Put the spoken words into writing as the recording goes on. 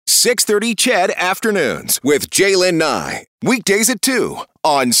6:30 CHED Afternoons with Jaylen Nye. Weekdays at 2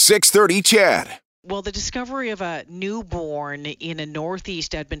 on 6:30 CHED. Well, the discovery of a newborn in a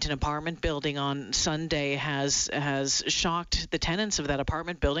northeast Edmonton apartment building on Sunday has shocked the tenants of that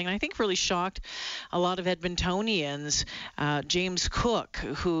apartment building, and I think really shocked a lot of Edmontonians. James Cook,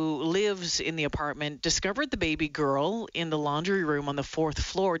 who lives in the apartment, discovered the baby girl in the laundry room on the 4th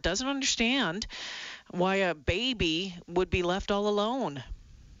floor, doesn't understand why a baby would be left all alone.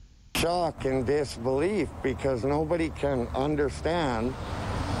 Shock and disbelief, because nobody can understand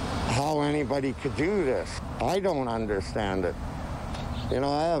how anybody could do this. I don't understand it. You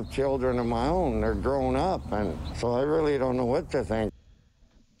know, I have children of my own. They're grown up, and so I really don't know what to think.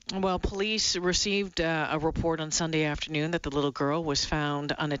 Well, police received a report on Sunday afternoon that the little girl was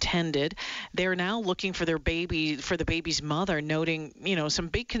found unattended. They're now looking for the baby's mother, noting, some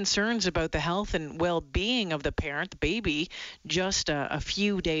big concerns about the health and well-being of the parent. The baby, just a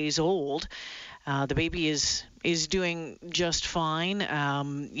few days old. The baby is doing just fine.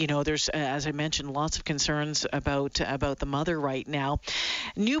 There's, as I mentioned, lots of concerns about the mother right now.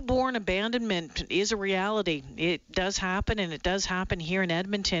 Newborn abandonment is a reality. It does happen, and it does happen here in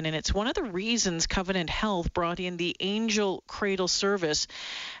Edmonton. And it's one of the reasons Covenant Health brought in the Angel Cradle service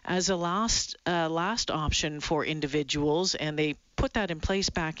as a last option for individuals, and they put that in place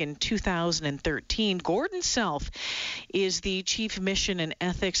back in 2013. Gordon Self is the Chief Mission and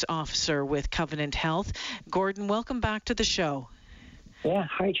Ethics Officer with Covenant Health. Gordon, welcome back to the show. Yeah,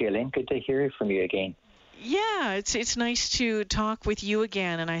 hi Jaylen. Good to hear from you again. Yeah, it's nice to talk with you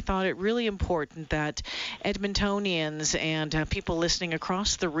again, and I thought it really important that Edmontonians and people listening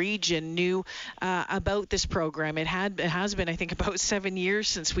across the region knew about this program. It has been, I think, about 7 years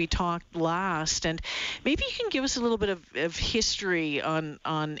since we talked last, and maybe you can give us a little bit of history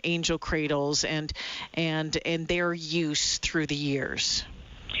on Angel Cradles and their use through the years.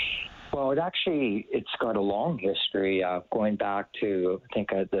 Well, it's got a long history going back to, I think,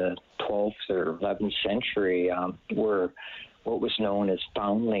 the 12th or 11th century, where what was known as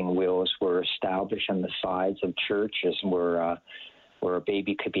foundling wheels were established on the sides of churches where a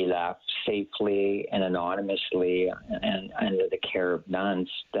baby could be left safely and anonymously and under the care of nuns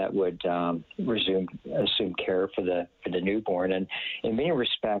that would assume care for the newborn. And in many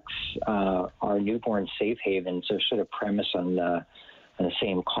respects, our newborn safe havens are sort of premised on the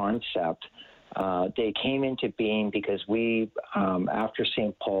same concept. They came into being because we, after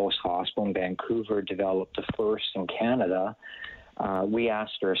St. Paul's Hospital in Vancouver developed the first in Canada, we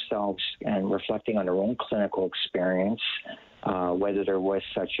asked ourselves, and reflecting on our own clinical experience, whether there was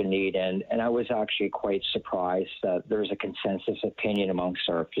such a need. And I was actually quite surprised that there's a consensus opinion amongst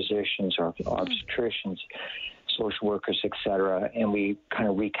our physicians, our obstetricians, social workers, etc., and we kind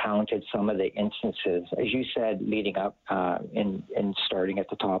of recounted some of the instances. As you said, leading up and starting at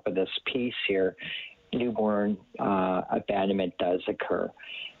the top of this piece here, newborn abandonment does occur.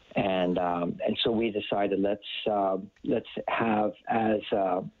 And so we decided let's have as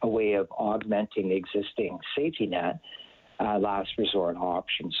a way of augmenting the existing safety net, last resort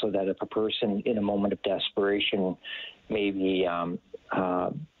option, so that if a person in a moment of desperation maybe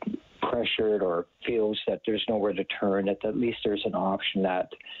pressured or feels that there's nowhere to turn, that at least there's an option that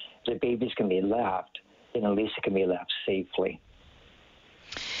the babies can be left, and at least it can be left safely.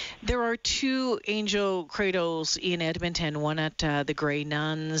 There are two Angel Cradles in Edmonton, one at the Grey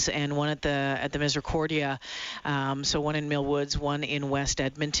Nuns and one at the Misericordia. So one in Mill Woods, one in West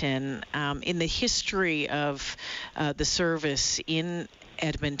Edmonton. In the history of the service in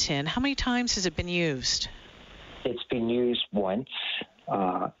Edmonton, how many times has it been used? It's been used once.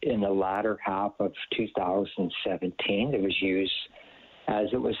 In the latter half of 2017, it was used as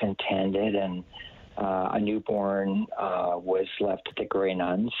it was intended, and a newborn was left at the Grey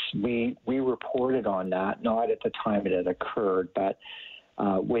Nuns. We reported on that, not at the time it had occurred, but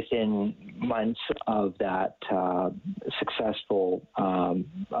within months of that successful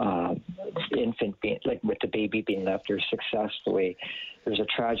infant being, like with the baby being left there successfully. There's a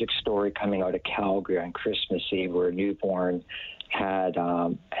tragic story coming out of Calgary on Christmas Eve where a newborn had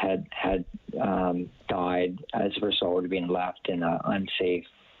died as a result of being left in an unsafe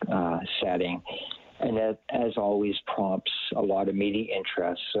setting. And that, as always, prompts a lot of media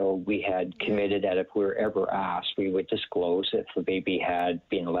interest. So we had committed that if we were ever asked, we would disclose if the baby had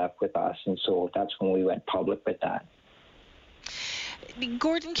been left with us. And so that's when we went public with that.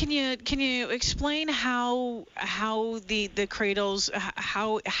 Gordon, can you explain how the cradles,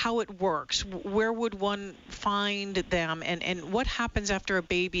 how it works? Where would one find them, and what happens after a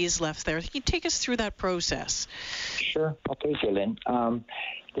baby is left there? Can you take us through that process? Sure. Okay, Jalen.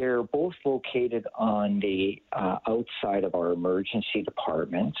 They're both located on the outside of our emergency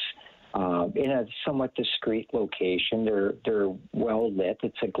departments. In a somewhat discreet location. They're well lit.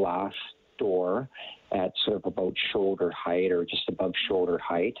 It's a glass door at sort of about shoulder height or just above shoulder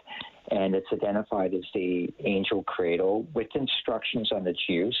height, and it's identified as the Angel Cradle with instructions on its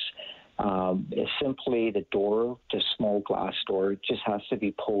use. It's simply the door, the small glass door, just has to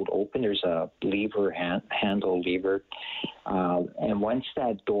be pulled open. There's a lever, handle lever. And once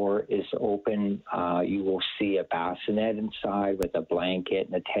that door is open, you will see a bassinet inside with a blanket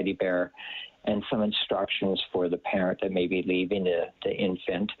and a teddy bear and some instructions for the parent that may be leaving the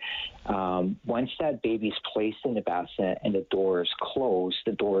infant. Once that baby's placed in the bassinet and the door is closed,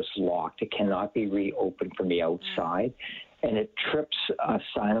 the door is locked. It cannot be reopened from the outside. And it trips a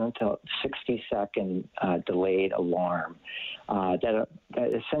silent 60-second delayed alarm that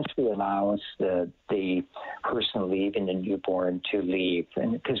essentially allows the person leaving the newborn to leave.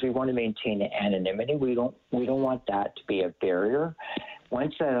 And because we want to maintain anonymity, we don't want that to be a barrier.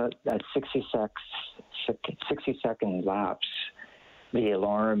 Once that 60-second lapse, the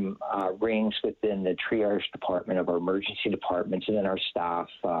alarm rings within the triage department of our emergency departments, and then our staff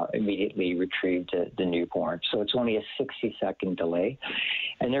immediately retrieve the newborn. So it's only a 60-second delay.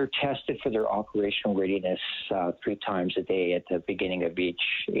 And they're tested for their operational readiness 3 times a day at the beginning of each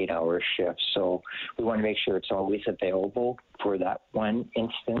 8-hour shift. So we want to make sure it's always available for that one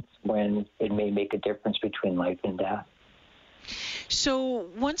instance when it may make a difference between life and death. So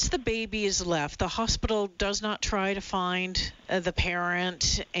once the baby is left, the hospital does not try to find the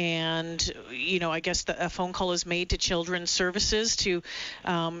parent, and I guess a phone call is made to Children's Services to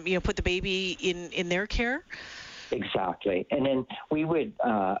put the baby in their care. Exactly. And then we would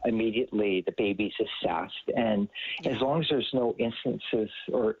immediately, the baby's assessed, and as long as there's no instances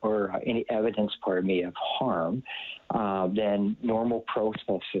or any evidence, of harm, then normal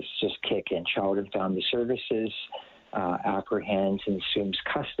processes just kick in. Child and Family Services apprehends and assumes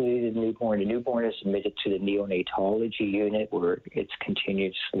custody of the newborn. The newborn is admitted to the neonatology unit where it's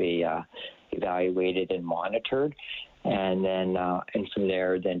continuously evaluated and monitored. And then, and from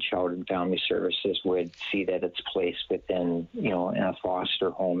there, then Child and Family Services would see that it's placed within, in a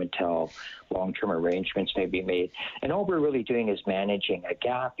foster home until long-term arrangements may be made. And all we're really doing is managing a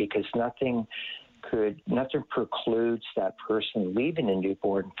gap, because nothing precludes that person leaving a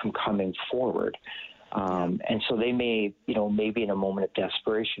newborn from coming forward. And so they may, maybe in a moment of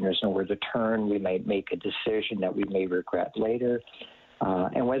desperation, there's nowhere to turn. We might make a decision that we may regret later.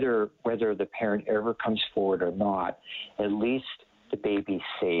 And whether the parent ever comes forward or not, at least the baby's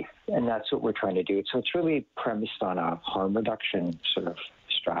safe. And that's what we're trying to do. So it's really premised on a harm reduction sort of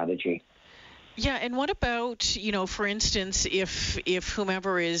strategy. Yeah, and what about, for instance, if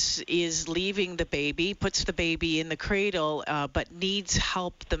whomever is leaving the baby, puts the baby in the cradle, but needs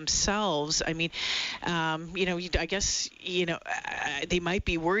help themselves? I mean, I guess, they might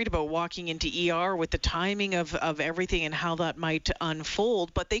be worried about walking into ER with the timing of everything and how that might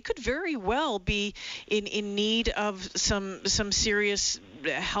unfold, but they could very well be in need of some serious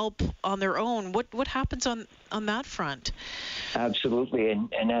help on their own. What happens on that front? Absolutely.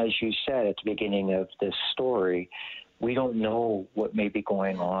 And as you said at the beginning of this story, we don't know what may be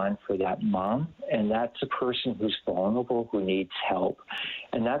going on for that mom, and that's a person who's vulnerable, who needs help.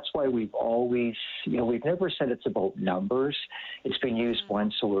 And that's why we've always, we've never said it's about numbers. It's been used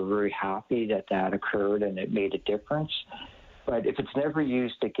once, so we're very happy that occurred and it made a difference. But if it's never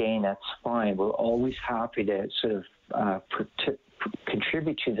used again, that's fine. We're always happy to sort of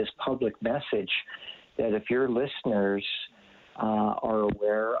contribute to this public message that if your listeners are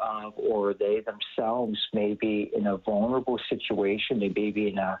aware of, or they themselves may be in a vulnerable situation, they may be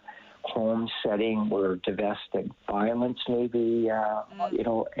in a home setting where domestic violence may be,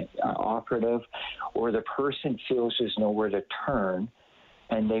 operative, or the person feels there's nowhere to turn,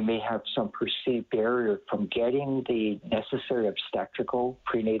 and they may have some perceived barrier from getting the necessary obstetrical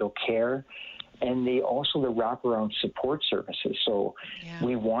prenatal care, and also the wraparound support services. So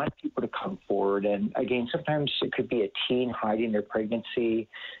we want people to come forward. And again, sometimes it could be a teen hiding their pregnancy.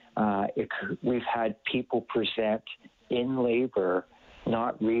 We've had people present in labor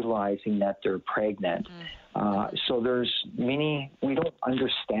not realizing that they're pregnant. So there's we don't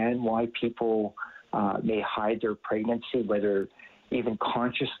understand why people may hide their pregnancy, whether even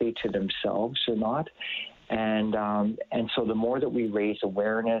consciously to themselves or not. And so the more that we raise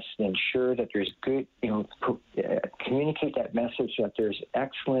awareness and ensure that there's good, communicate that message that there's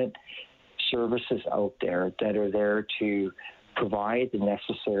excellent services out there that are there to provide the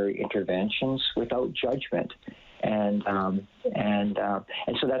necessary interventions without judgment. And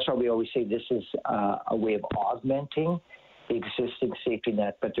so that's why we always say this is a way of augmenting the existing safety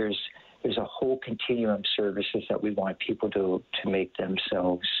net, but there's a whole continuum of services that we want people to make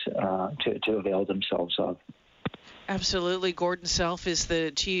themselves, to avail themselves of. Absolutely. Gordon Self is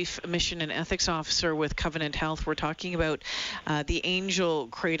the Chief Mission and Ethics Officer with Covenant Health. We're talking about the angel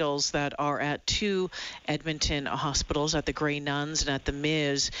cradles that are at 2 Edmonton hospitals, at the Grey Nuns and at the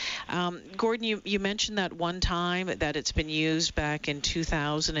Miz. Gordon, you mentioned that one time that it's been used back in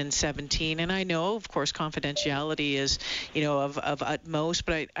 2017, and I know, of course, confidentiality is, of utmost,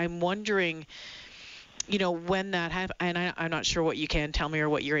 but I'm wondering, when that happened, and I'm not sure what you can tell me or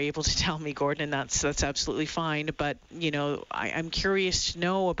what you're able to tell me, Gordon, and that's absolutely fine. But, I'm curious to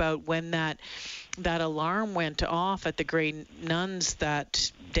know about when that alarm went off at the Grey Nuns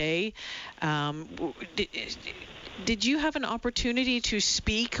that day. Did you have an opportunity to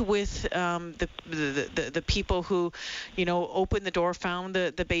speak with the people who, opened the door, found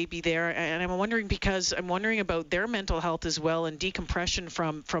the baby there? And I'm wondering about their mental health as well, and decompression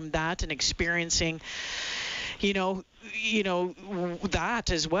from that, and experiencing, that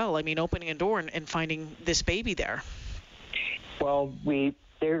as well. I mean, opening a door and finding this baby there. Well, these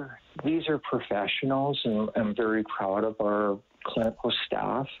are professionals, and I'm very proud of our clinical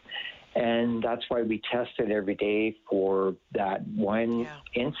staff. And that's why we test it every day for that one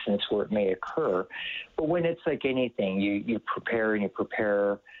instance where it may occur. But when it's like anything, you prepare,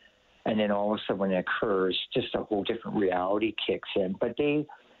 and then all of a sudden when it occurs, just a whole different reality kicks in. But they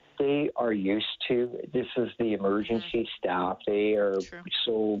are used to, this is the emergency staff. They are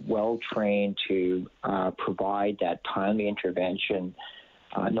so well trained to provide that timely intervention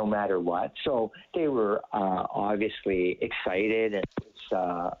no matter what. So they were obviously excited, and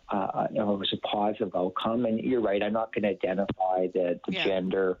it was a positive outcome. And you're right, I'm not going to identify the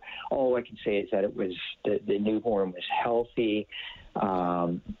gender. All I can say is that it was the newborn was healthy,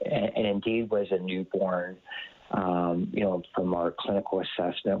 and indeed was a newborn. From our clinical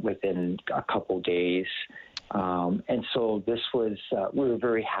assessment within a couple days, and so this was we were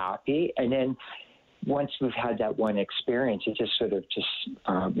very happy. And then once we've had that one experience, it just sort of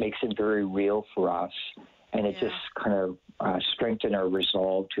makes it very real for us, and it just kind of strengthened our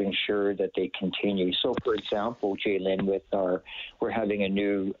resolve to ensure that they continue. So, for example, Jaylin, we're having a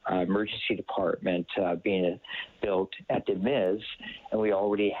new emergency department being built at the Miz,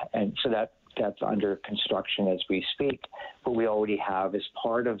 and so that's under construction as we speak, but we already have, as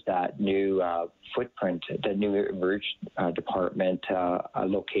part of that new footprint, the new emergency department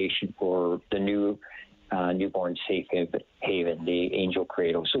location for the new newborn safe haven, the Angel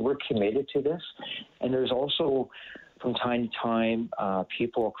Cradle. So we're committed to this. And there's also, from time to time,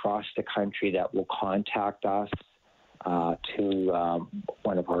 people across the country that will contact us to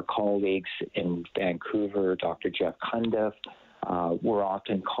one of our colleagues in Vancouver, Dr. Jeff Cundiff. We're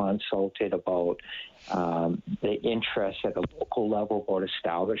often consulted about the interest at a local level about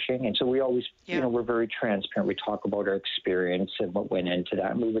establishing. And so we always, we're very transparent. We talk about our experience and what went into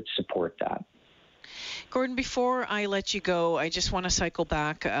that, and we would support that. Gordon, before I let you go, I just want to cycle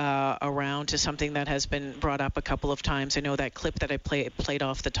back around to something that has been brought up a couple of times. I know that clip that I played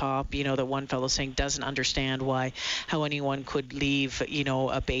off the top, that one fellow saying doesn't understand how anyone could leave,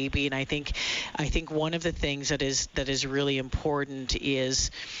 a baby. And I think one of the things that is really important is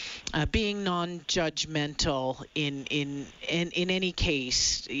being non-judgmental in any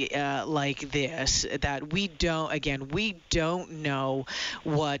case like this, that we don't know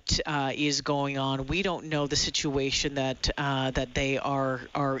what is going on. We don't know the situation that they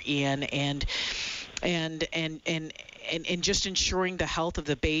are in, and just ensuring the health of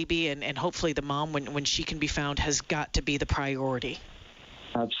the baby and hopefully the mom when she can be found has got to be the priority.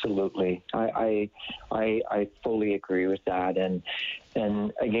 Absolutely. I fully agree with that. And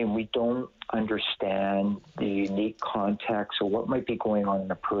again, we don't understand the unique context or what might be going on in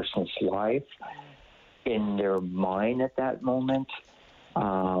a person's life, in their mind at that moment.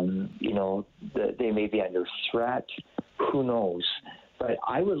 They may be under threat. Who knows? But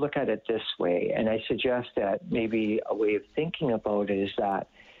I would look at it this way, and I suggest that maybe a way of thinking about it is that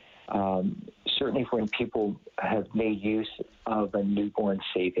certainly when people have made use of a newborn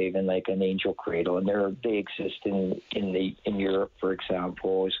safe haven like an Angel Cradle, and they exist in Europe, for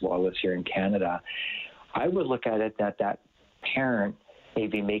example, as well as here in Canada, I would look at it that parent may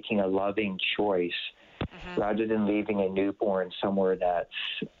be making a loving choice. Rather than leaving a newborn somewhere that's,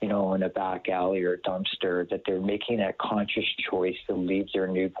 in a back alley or a dumpster, that they're making that conscious choice to leave their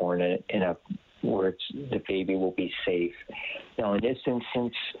newborn in a where the baby will be safe. Now, in this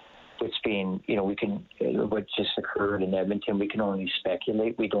instance, what's being, what just occurred in Edmonton, we can only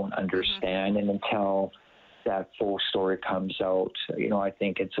speculate. We don't understand, and until that full story comes out, I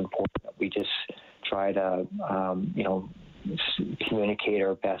think it's important that we just try to, communicate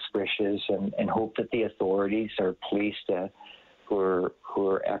our best wishes and hope that the authorities or police who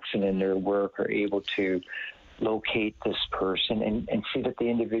are excellent in their work are able to locate this person and see that the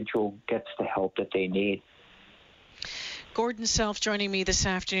individual gets the help that they need. Gordon Self joining me this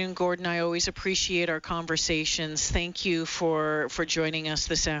afternoon. Gordon, I always appreciate our conversations. Thank you for joining us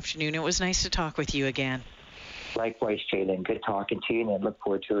this afternoon. It was nice to talk with you again. Likewise, Jalen. Good talking to you, and I look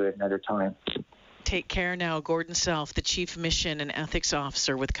forward to it another time. Take care now. Gordon Self, the Chief Mission and Ethics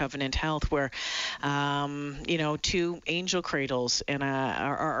Officer with Covenant Health, where, 2 angel cradles and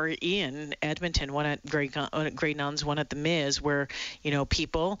are in Edmonton, one at Grey Nuns, one at the Miz, where,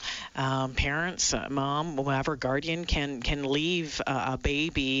 people, parents, mom, whoever, guardian can leave a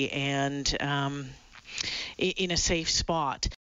baby and in a safe spot.